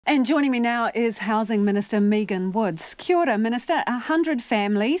And joining me now is Housing Minister Megan Woods. Kia ora, Minister. 100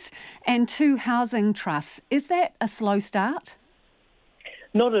 families and 2 housing trusts. Is that a slow start?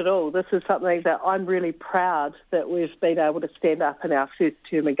 Not at all. This is something that I'm really proud that we've been able to stand up in our first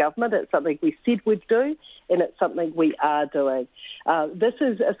term in government. It's something we said we'd do, and it's something we are doing. This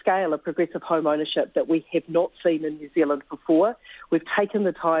is a scale of progressive home ownership that we have not seen in New Zealand before. We've taken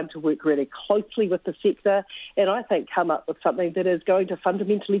the time to work really closely with the sector and I think come up with something that is going to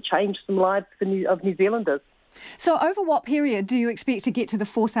fundamentally change some lives of New Zealanders. So over what period do you expect to get to the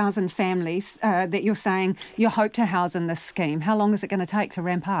 4,000 families that you're saying you hope to house in this scheme? How long is it going to take to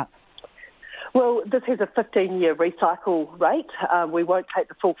ramp up? Well, this has a 15-year recycle rate. We won't take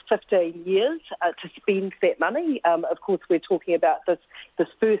the full 15 years to spend that money. Of course, we're talking about this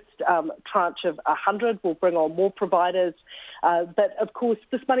first tranche of 100 will bring on more providers. But, of course,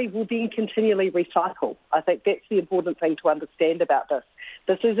 this money will then continually recycle. I think that's the important thing to understand about this.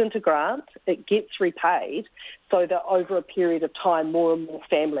 This isn't a grant. It gets repaid so that over a period of time, more and more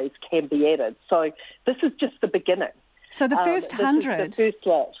families can be added. So this is just the beginning. So the first 100... This is the first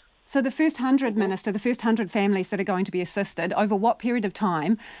lot. So the first 100, Minister, the first 100 families that are going to be assisted, over what period of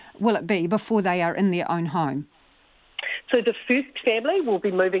time will it be before they are in their own home? So the first family will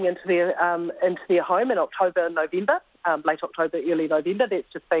be moving into their home in October and November, late October, early November.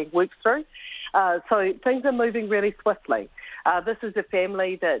 That's just being worked through. So things are moving really swiftly. This is a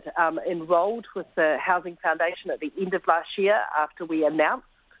family that enrolled with the Housing Foundation at the end of last year after we announced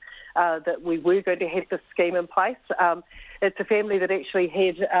that we were going to have this scheme in place. It's a family that actually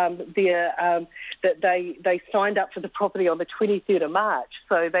had that they signed up for the property on the 23rd of March.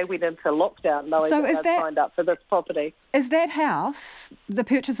 So they went into lockdown knowing that they signed up for this property. Is that house, the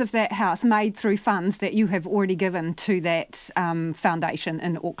purchase of that house, made through funds that you have already given to that foundation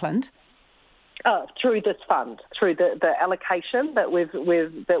in Auckland? Through this fund, through the allocation that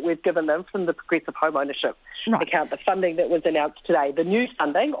we've given them from the Progressive Home Ownership account, the funding that was announced today, the new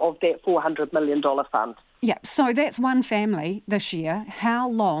funding of that $400 million fund. Yeah, so that's one family this year. How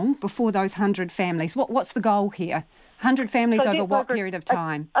long before those 100 families? What's the goal here? 100 families over what period of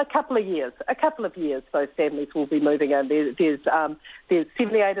time? A couple of years. A couple of years those families will be moving in. There's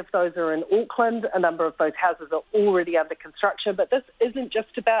 78 of those are in Auckland. A number of those houses are already under construction. But this isn't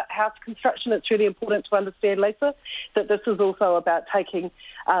just about house construction. It's really important to understand, Lisa, that this is also about taking...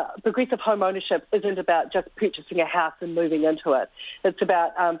 progressive home ownership isn't about just purchasing a house and moving into it. It's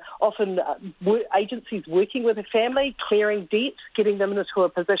about often agencies working with a family, clearing debt, getting them into a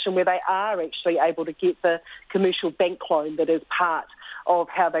position where they are actually able to get the commercial bank loan that is part of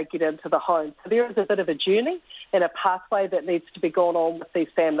how they get into the home. So there is a bit of a journey and a pathway that needs to be gone on with these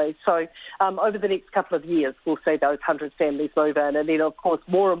families. So over the next couple of years, we'll see those 100 families move in, and then, of course,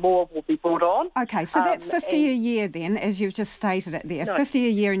 more and more will be brought on. OK, so that's 50 a year then, as you've just stated it there. No, 50 a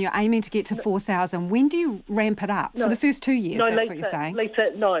year, and you're aiming to get to 4,000. When do you ramp it up? For the first 2 years, that's Lisa, what you're saying?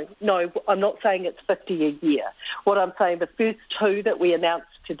 Lisa, no, I'm not saying it's 50 a year. What I'm saying, the first 2 that we announced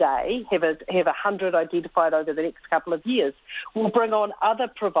today have 100 identified over the next couple of years. We'll bring on other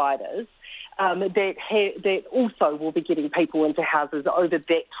providers that also will be getting people into houses over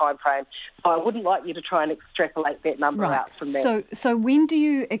that time frame. So I wouldn't like you to try and extrapolate that number out from that. So when do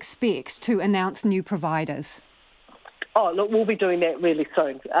you expect to announce new providers? Oh, look, we'll be doing that really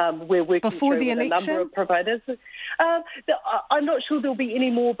soon. We're working before the election? A number of providers. I'm not sure there'll be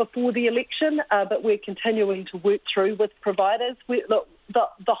any more before the election, but we're continuing to work through with providers.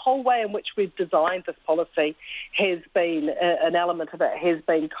 The whole way in which we've designed this policy has been, an element of it has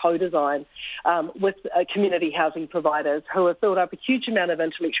been co-design with community housing providers who have built up a huge amount of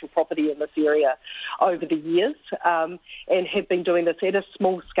intellectual property in this area over the years and have been doing this at a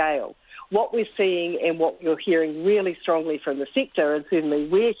small scale. What we're seeing and what you're hearing really strongly from the sector, and certainly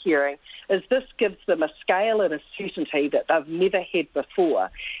we're hearing, is this gives them a scale and a certainty that they've never had before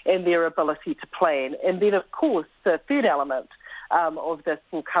in their ability to plan. And then, of course, the third element of this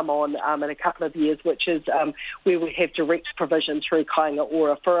will come on in a couple of years, which is where we have direct provision through Kāinga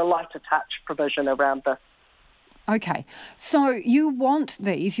Ora for a lighter touch provision around this. OK, so you want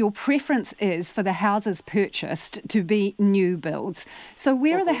these, your preference is for the houses purchased to be new builds. So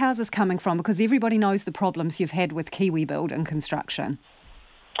where are the houses coming from? Because everybody knows the problems you've had with Kiwi Build and construction.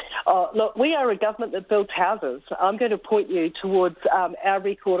 Look, we are a government that builds houses. I'm going to point you towards our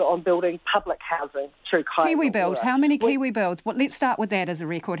record on building public housing through Kāinga Ora. Kiwi Build, how many Kiwi Builds? Well, let's start with that as a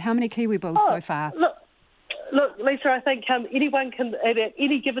record. How many Kiwi Builds so far? Look, Lisa, I think anyone can, at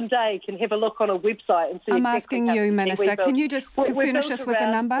any given day, can have a look on a website and see. I'm asking you, Minister, can you just furnish us with a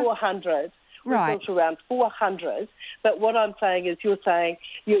number? 400. Right. We've built around 400, But what I'm saying is you're saying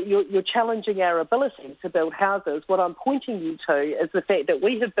you're challenging our ability to build houses. What I'm pointing you to is the fact that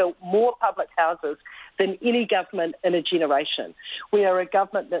we have built more public houses than any government in a generation. We are a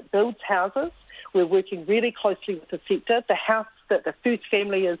government that builds houses. We're working really closely with the sector. The house that the first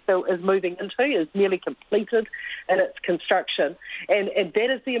family is moving into is nearly completed in its construction. And that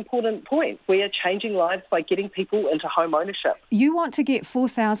is the important point. We are changing lives by getting people into home ownership. You want to get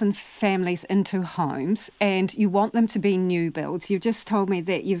 4,000 families into homes and you want them to be new builds. You've just told me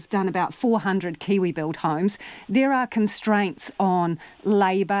that you've done about 400 Kiwi build homes. There are constraints on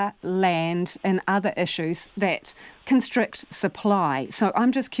labour, land and other issues that constrict supply. So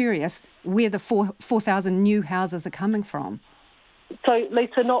I'm just curious where the 4,000 new houses are coming from. So,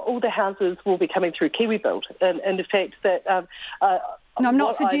 Lisa, not all the houses will be coming through Kiwi Build. And the fact that... no, I'm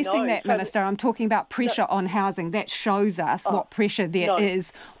not suggesting that, Minister. I'm talking about pressure on housing. That shows us what pressure there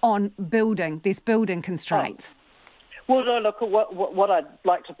is on building. There's building constraints. Well, no, look, what I'd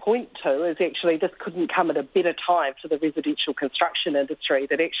like to point to is actually this couldn't come at a better time for the residential construction industry,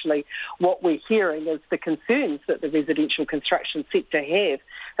 that actually what we're hearing is the concerns that the residential construction sector have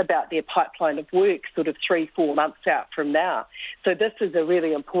about their pipeline of work sort of 3-4 months out from now. So this is a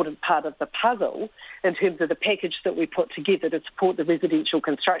really important part of the puzzle in terms of the package that we put together to support the residential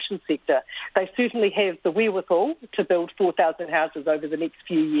construction sector. They certainly have the wherewithal to build 4,000 houses over the next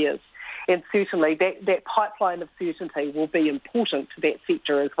few years. And certainly that pipeline of certainty will be important to that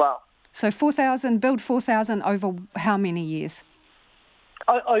sector as well. So 4,000, build 4,000 over how many years?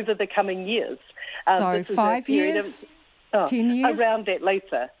 Over the coming years. So 5 years, 10 years? Around that,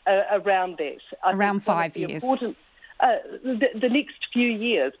 Lisa, around that. Around 5 years. The next few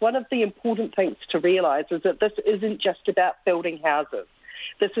years, one of the important things to realise is that this isn't just about building houses.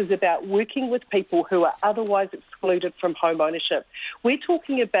 This is about working with people who are otherwise excluded from home ownership. We're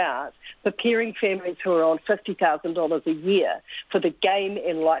talking about preparing families who are on $50,000 a year for the game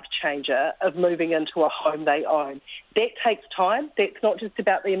and life changer of moving into a home they own. That takes time. That's not just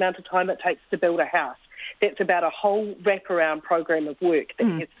about the amount of time it takes to build a house. That's about a whole wraparound program of work that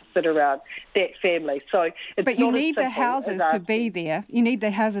has to sit around that family. So, but you need the houses to be there. You need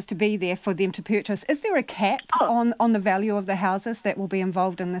the houses to be there for them to purchase. Is there a cap on the value of the houses that will be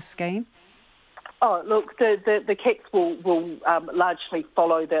involved in this scheme? Oh, look, the caps will largely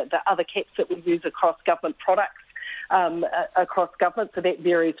follow the other caps that we use across government products. Across government, so that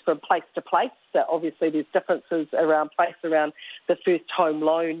varies from place to place. So obviously there's differences around place, around the first home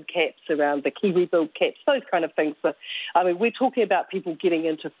loan caps, around the Kiwi Build caps, those kind of things. But, I mean, we're talking about people getting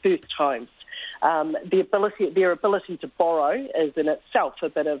into first homes. Their ability to borrow is in itself a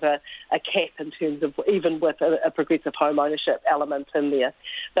bit of a cap in terms of, even with a progressive home ownership element in there.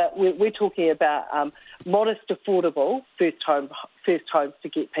 But we're talking about modest, affordable first homes to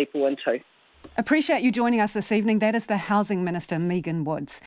get people into. Appreciate you joining us this evening. That is the Housing Minister, Megan Woods.